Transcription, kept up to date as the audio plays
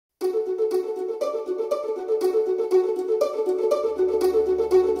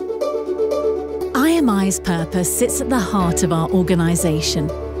IMI's purpose sits at the heart of our organisation.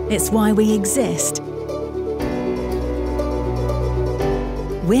 It's why we exist.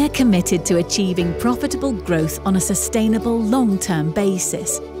 We're committed to achieving profitable growth on a sustainable long-term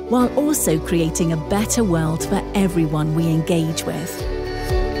basis, while also creating a better world for everyone we engage with.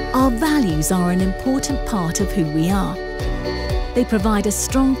 Our values are an important part of who we are. They provide a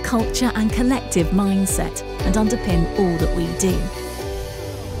strong culture and collective mindset and underpin all that we do.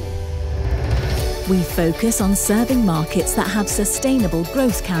 We focus on serving markets that have sustainable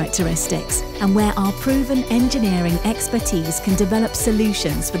growth characteristics and where our proven engineering expertise can develop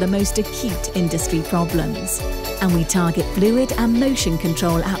solutions for the most acute industry problems. And we target fluid and motion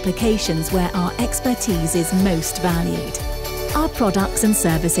control applications where our expertise is most valued. Our products and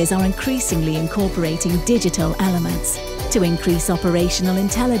services are increasingly incorporating digital elements to increase operational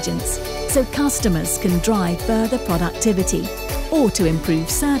intelligence so customers can drive further productivity, or to improve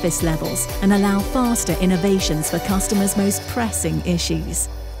service levels and allow faster innovations for customers' most pressing issues.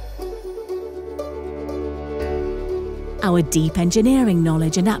 Our deep engineering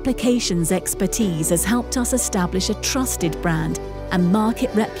knowledge and applications expertise has helped us establish a trusted brand and market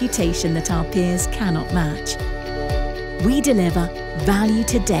reputation that our peers cannot match. We deliver value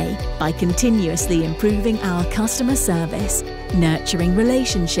today by continuously improving our customer service, nurturing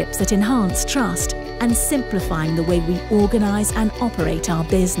relationships that enhance trust, and simplifying the way we organise and operate our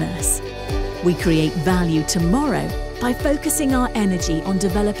business. We create value tomorrow by focusing our energy on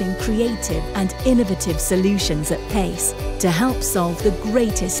developing creative and innovative solutions at pace to help solve the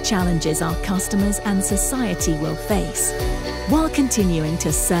greatest challenges our customers and society will face, while continuing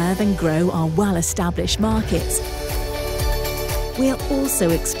to serve and grow our well-established markets. We are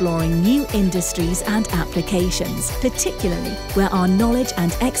also exploring new industries and applications, particularly where our knowledge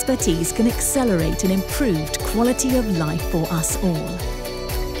and expertise can accelerate an improved quality of life for us all.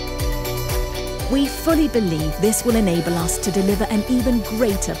 We fully believe this will enable us to deliver an even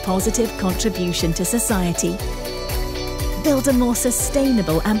greater positive contribution to society, build a more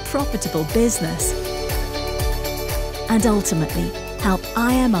sustainable and profitable business, and ultimately help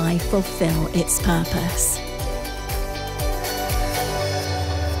IMI fulfill its purpose.